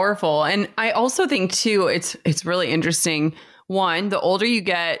so powerful. And I also think too, it's really interesting. One, the older you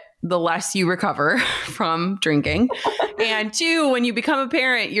get, the less you recover from drinking. And two, when you become a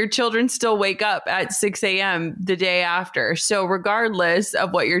parent, your children still wake up at 6 a.m. the day after. So regardless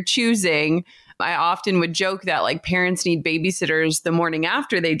of what you're choosing, I often would joke that like parents need babysitters the morning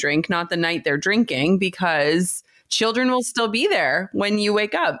after they drink, not the night they're drinking, because children will still be there when you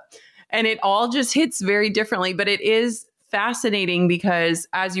wake up. And it all just hits very differently. But it is fascinating because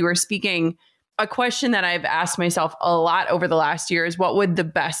as you were speaking, a question that I've asked myself a lot over the last year is what would the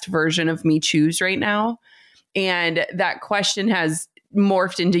best version of me choose right now? And that question has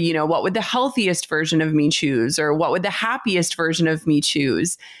morphed into, what would the healthiest version of me choose? Or what would the happiest version of me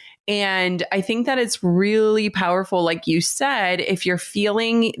choose? And I think that it's really powerful, like you said, if you're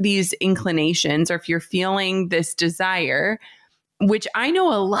feeling these inclinations or if you're feeling this desire, which I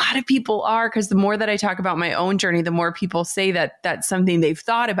know a lot of people are, because the more that I talk about my own journey, the more people say that that's something they've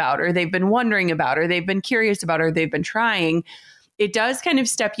thought about or they've been wondering about or they've been curious about or they've been trying. It does kind of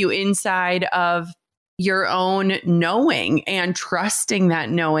step you inside of your own knowing and trusting that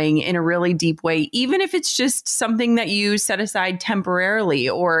knowing in a really deep way, even if it's just something that you set aside temporarily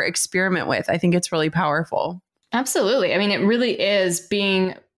or experiment with. I think it's really powerful. Absolutely. I mean, it really is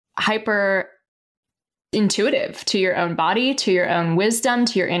being hyper intuitive to your own body, to your own wisdom,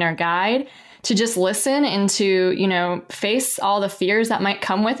 to your inner guide, to just listen and to, face all the fears that might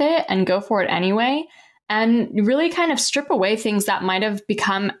come with it and go for it anyway. And really kind of strip away things that might have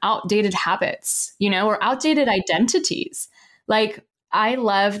become outdated habits, or outdated identities. Like, I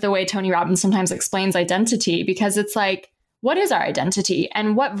love the way Tony Robbins sometimes explains identity, because it's like, what is our identity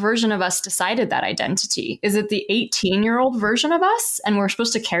and what version of us decided that identity? Is it the 18-year-old version of us and we're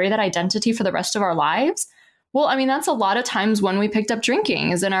supposed to carry that identity for the rest of our lives? Well, I mean, that's a lot of times when we picked up drinking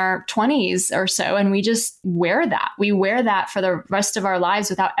is in our 20s or so, and we just wear that. We wear that for the rest of our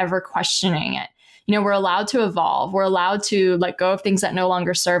lives without ever questioning it. We're allowed to evolve. We're allowed to let go of things that no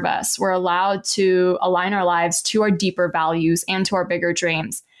longer serve us. We're allowed to align our lives to our deeper values and to our bigger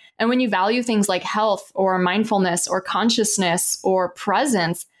dreams. And when you value things like health or mindfulness or consciousness or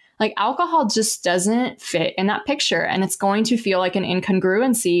presence, like alcohol just doesn't fit in that picture. And it's going to feel like an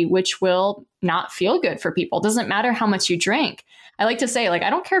incongruency, which will not feel good for people. It doesn't matter how much you drink. I like to say, I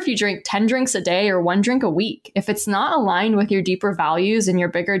don't care if you drink 10 drinks a day or 1 drink a week. If it's not aligned with your deeper values and your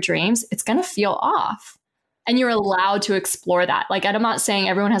bigger dreams, it's going to feel off. And you're allowed to explore that. I'm not saying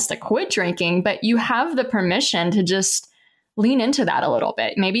everyone has to quit drinking, but you have the permission to just lean into that a little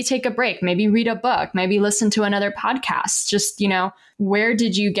bit. Maybe take a break, maybe read a book, maybe listen to another podcast. Just, where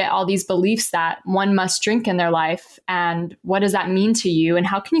did you get all these beliefs that one must drink in their life? And what does that mean to you? And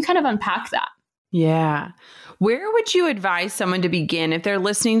how can you kind of unpack that? Yeah. Where would you advise someone to begin if they're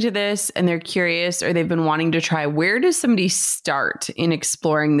listening to this and they're curious or they've been wanting to try? Where does somebody start in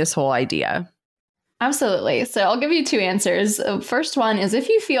exploring this whole idea? Absolutely. So I'll give you 2 answers. First one is, if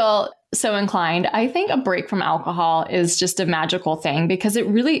you feel so inclined, I think a break from alcohol is just a magical thing because it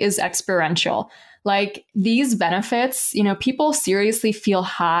really is experiential. Like, these benefits, people seriously feel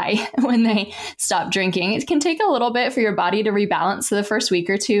high when they stop drinking. It can take a little bit for your body to rebalance. So the first week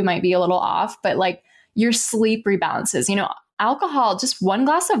or 2 might be a little off, but your sleep rebalances. Alcohol, just 1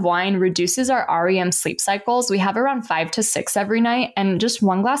 glass of wine reduces our REM sleep cycles. We have around 5 to 6 every night, and just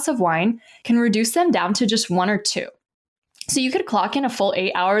 1 glass of wine can reduce them down to just 1 or 2. So you could clock in a full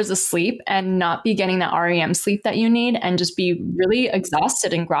 8 hours of sleep and not be getting that REM sleep that you need and just be really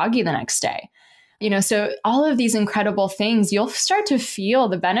exhausted and groggy the next day. So all of these incredible things, you'll start to feel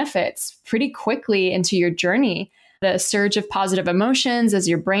the benefits pretty quickly into your journey. The surge of positive emotions as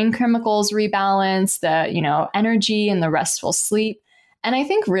your brain chemicals rebalance, the, energy and the restful sleep. And I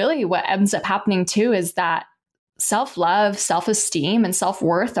think really what ends up happening too is that self-love, self-esteem, and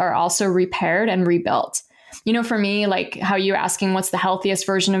self-worth are also repaired and rebuilt. For me, like how you're asking what's the healthiest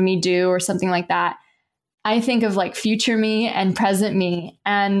version of me do or something like that, I think of like future me and present me.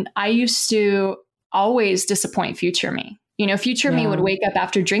 And I used to always disappoint future me. Future me would wake up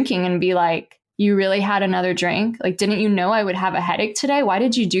after drinking and be like, you really had another drink? Like, didn't you know I would have a headache today? Why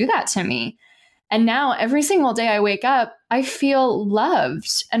did you do that to me? And now every single day I wake up, I feel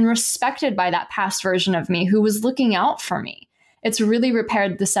loved and respected by that past version of me who was looking out for me. It's really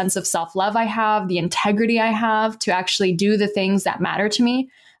repaired the sense of self-love I have, the integrity I have to actually do the things that matter to me.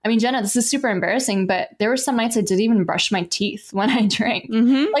 I mean, Jenna, this is super embarrassing, but there were some nights I didn't even brush my teeth when I drank.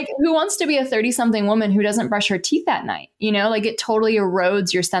 Mm-hmm. Like, who wants to be a 30-something woman who doesn't brush her teeth at night? Like it totally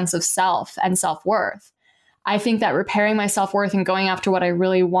erodes your sense of self and self-worth. I think that repairing my self-worth and going after what I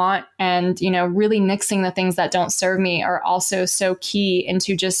really want and, really nixing the things that don't serve me are also so key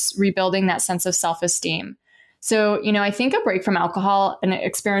into just rebuilding that sense of self-esteem. So, I think a break from alcohol in an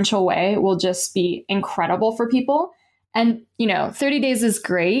experiential way will just be incredible for people. And, 30 days is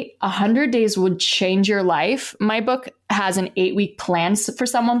great. 100 days would change your life. My book has an 8-week plan for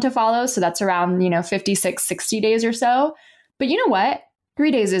someone to follow. So that's around, 56, 60 days or so. But you know what? 3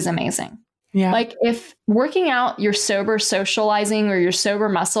 days is amazing. Yeah. Like if working out your sober socializing or your sober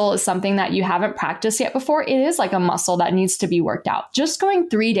muscle is something that you haven't practiced yet before, it is like a muscle that needs to be worked out. Just going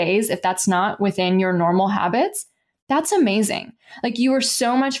 3 days, if that's not within your normal habits, that's amazing. Like you are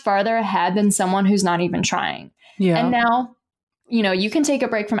so much farther ahead than someone who's not even trying. Yeah. And now, you can take a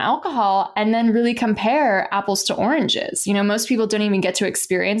break from alcohol and then really compare apples to oranges. Most people don't even get to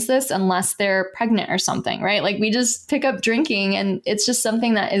experience this unless they're pregnant or something, right? Like we just pick up drinking and it's just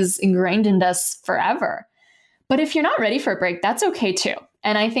something that is ingrained in us forever. But if you're not ready for a break, that's okay too.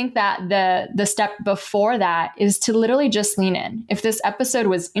 And I think that the step before that is to literally just lean in. If this episode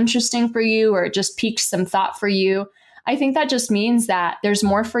was interesting for you or it just piqued some thought for you, I think that just means that there's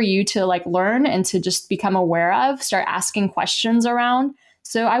more for you to like learn and to just become aware of, start asking questions around.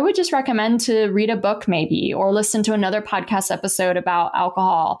 So I would just recommend to read a book maybe, or listen to another podcast episode about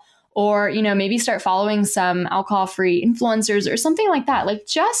alcohol, or, maybe start following some alcohol-free influencers or something like that. Like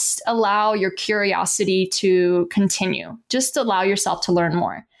just allow your curiosity to continue. Just allow yourself to learn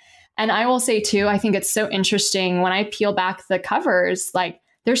more. And I will say too, I think it's so interesting when I peel back the covers, like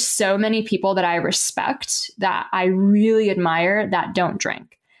there's so many people that I respect that I really admire that don't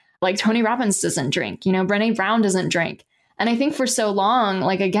drink. Like Tony Robbins doesn't drink, Brené Brown doesn't drink. And I think for so long,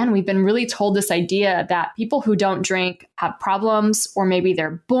 like, again, we've been really told this idea that people who don't drink have problems, or maybe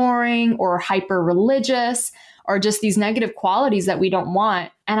they're boring or hyper religious, or just these negative qualities that we don't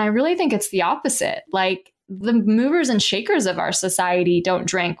want. And I really think it's the opposite. Like the movers and shakers of our society don't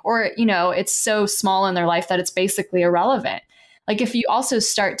drink, or, it's so small in their life that it's basically irrelevant. Like if you also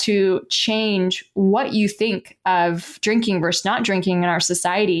start to change what you think of drinking versus not drinking in our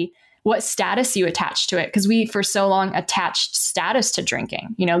society, what status you attach to it. Because we, for so long, attached status to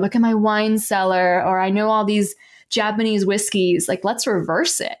drinking. Look at my wine cellar, or I know all these Japanese whiskeys. Like, let's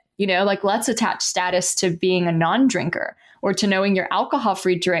reverse it. Like let's attach status to being a non-drinker, or to knowing your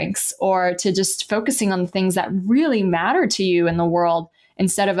alcohol-free drinks, or to just focusing on the things that really matter to you in the world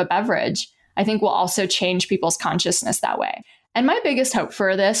instead of a beverage. I think will also change people's consciousness that way. And my biggest hope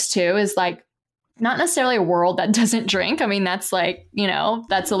for this too is like, not necessarily a world that doesn't drink. I mean, that's like,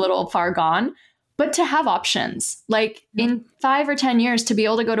 that's a little far gone, but to have options, like in 5 or 10 years, to be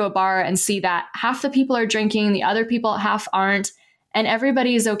able to go to a bar and see that half the people are drinking, the other people half aren't, and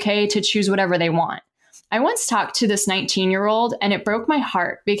everybody is okay to choose whatever they want. I once talked to this 19-year-old and it broke my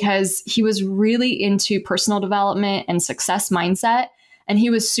heart because he was really into personal development and success mindset. And he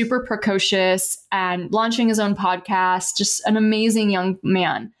was super precocious and launching his own podcast, just an amazing young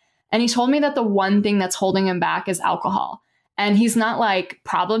man. And he told me that the one thing that's holding him back is alcohol. And he's not like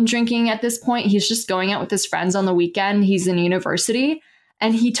problem drinking at this point. He's just going out with his friends on the weekend. He's in university.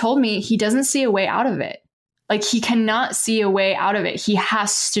 And he told me he doesn't see a way out of it. Like he cannot see a way out of it. He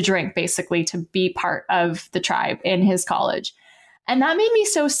has to drink basically to be part of the tribe in his college. And that made me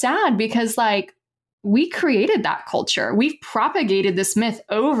so sad because like, we created that culture. We've propagated this myth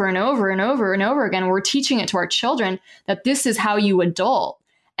over and over and over and over again. We're teaching it to our children that this is how you adult.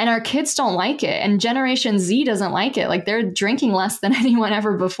 And our kids don't like it. And Generation Z doesn't like it. Like they're drinking less than anyone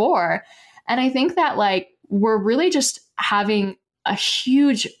ever before. And I think that like we're really just having a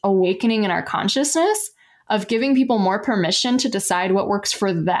huge awakening in our consciousness of giving people more permission to decide what works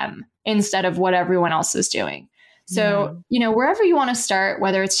for them instead of what everyone else is doing. So, wherever you want to start,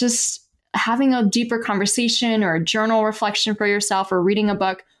 whether it's just having a deeper conversation or a journal reflection for yourself or reading a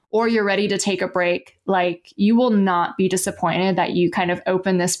book, or you're ready to take a break, like you will not be disappointed that you kind of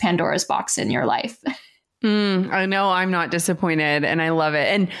open this Pandora's box in your life. I know I'm not disappointed and I love it.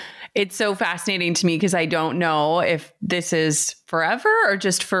 And it's so fascinating to me because I don't know if this is forever or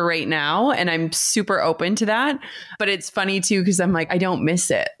just for right now. And I'm super open to that. But it's funny too, because I'm like, I don't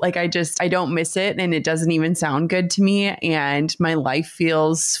miss it. Like I don't miss it. And it doesn't even sound good to me. And my life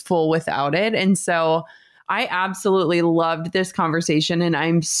feels full without it. And so I absolutely loved this conversation and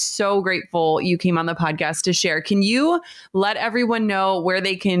I'm so grateful you came on the podcast to share. Can you let everyone know where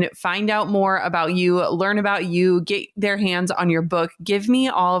they can find out more about you, learn about you, get their hands on your book? Give me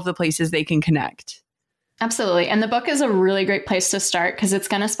all of the places they can connect. Absolutely. And the book is a really great place to start because it's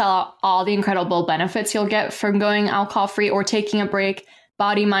going to spell out all the incredible benefits you'll get from going alcohol-free or taking a break,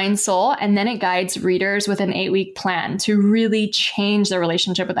 body, mind, soul. And then it guides readers with an 8-week plan to really change their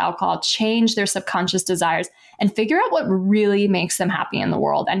relationship with alcohol, change their subconscious desires, and figure out what really makes them happy in the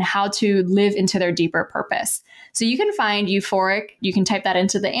world and how to live into their deeper purpose. So you can find Euphoric. You can type that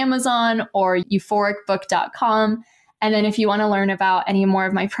into the Amazon or euphoricbook.com. And then if you want to learn about any more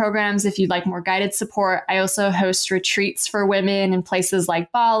of my programs, if you'd like more guided support, I also host retreats for women in places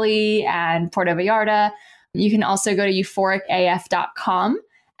like Bali and Puerto Vallarta. You can also go to euphoricaf.com.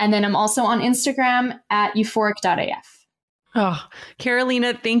 And then I'm also on Instagram at euphoric.af. Oh,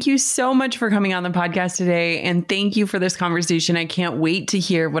 Carolina, thank you so much for coming on the podcast today. And thank you for this conversation. I can't wait to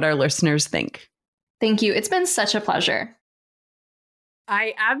hear what our listeners think. Thank you. It's been such a pleasure.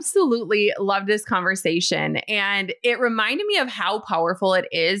 I absolutely love this conversation. And it reminded me of how powerful it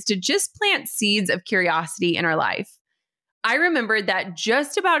is to just plant seeds of curiosity in our life. I remembered that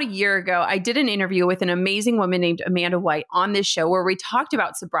just about a year ago, I did an interview with an amazing woman named Amanda White on this show where we talked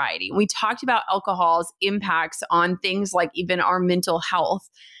about sobriety. We talked about alcohol's impacts on things like even our mental health.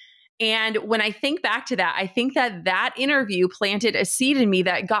 And when I think back to that, I think that interview planted a seed in me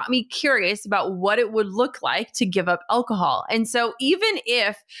that got me curious about what it would look like to give up alcohol. And so even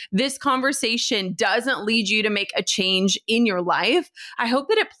if this conversation doesn't lead you to make a change in your life, I hope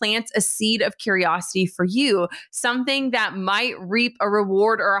that it plants a seed of curiosity for you, something that might reap a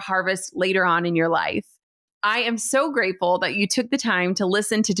reward or a harvest later on in your life. I am so grateful that you took the time to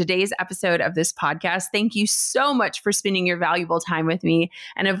listen to today's episode of this podcast. Thank you so much for spending your valuable time with me.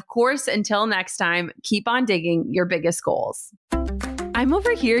 And of course, until next time, keep on digging your biggest goals. I'm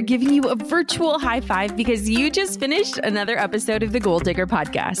over here giving you a virtual high five because you just finished another episode of the Goal Digger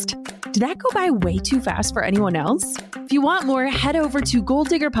podcast. Did that go by way too fast for anyone else? If you want more, head over to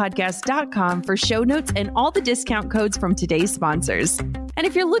goaldiggerpodcast.com for show notes and all the discount codes from today's sponsors. And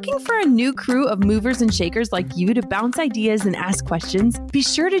if you're looking for a new crew of movers and shakers like you to bounce ideas and ask questions, be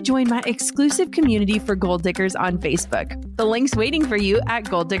sure to join my exclusive community for Goal Diggers on Facebook. The link's waiting for you at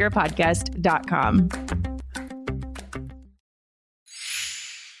goaldiggerpodcast.com.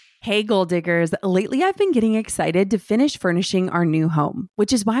 Hey, Goal Diggers. Lately, I've been getting excited to finish furnishing our new home,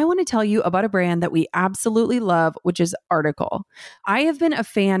 which is why I want to tell you about a brand that we absolutely love, which is Article. I have been a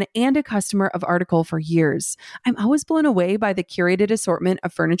fan and a customer of Article for years. I'm always blown away by the curated assortment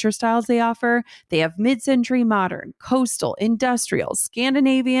of furniture styles they offer. They have mid-century modern, coastal, industrial,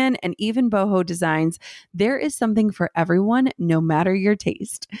 Scandinavian, and even boho designs. There is something for everyone, no matter your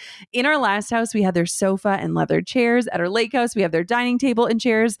taste. In our last house, we had their sofa and leather chairs. At our lake house, we have their dining table and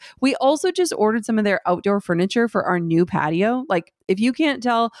chairs. We also just ordered some of their outdoor furniture for our new patio. Like, if you can't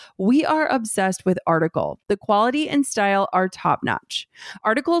tell, we are obsessed with Article. The quality and style are top notch.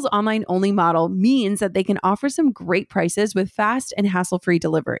 Article's online only model means that they can offer some great prices with fast and hassle-free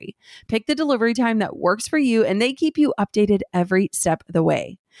delivery. Pick the delivery time that works for you, and they keep you updated every step of the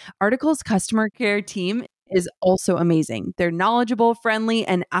way. Article's customer care team is also amazing. They're knowledgeable, friendly,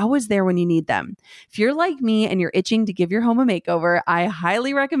 and always there when you need them. If you're like me and you're itching to give your home a makeover, I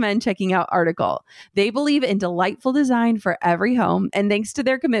highly recommend checking out Article. They believe in delightful design for every home, and thanks to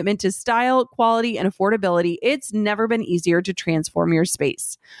their commitment to style, quality, and affordability, it's never been easier to transform your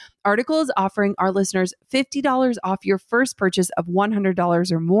space. Article is offering our listeners $50 off your first purchase of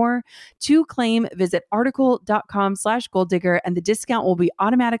 $100 or more. To claim, visit article.com/goaldigger and the discount will be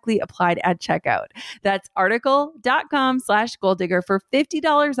automatically applied at checkout. That's article.com/goaldigger for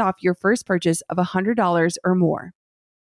 $50 off your first purchase of $100 or more.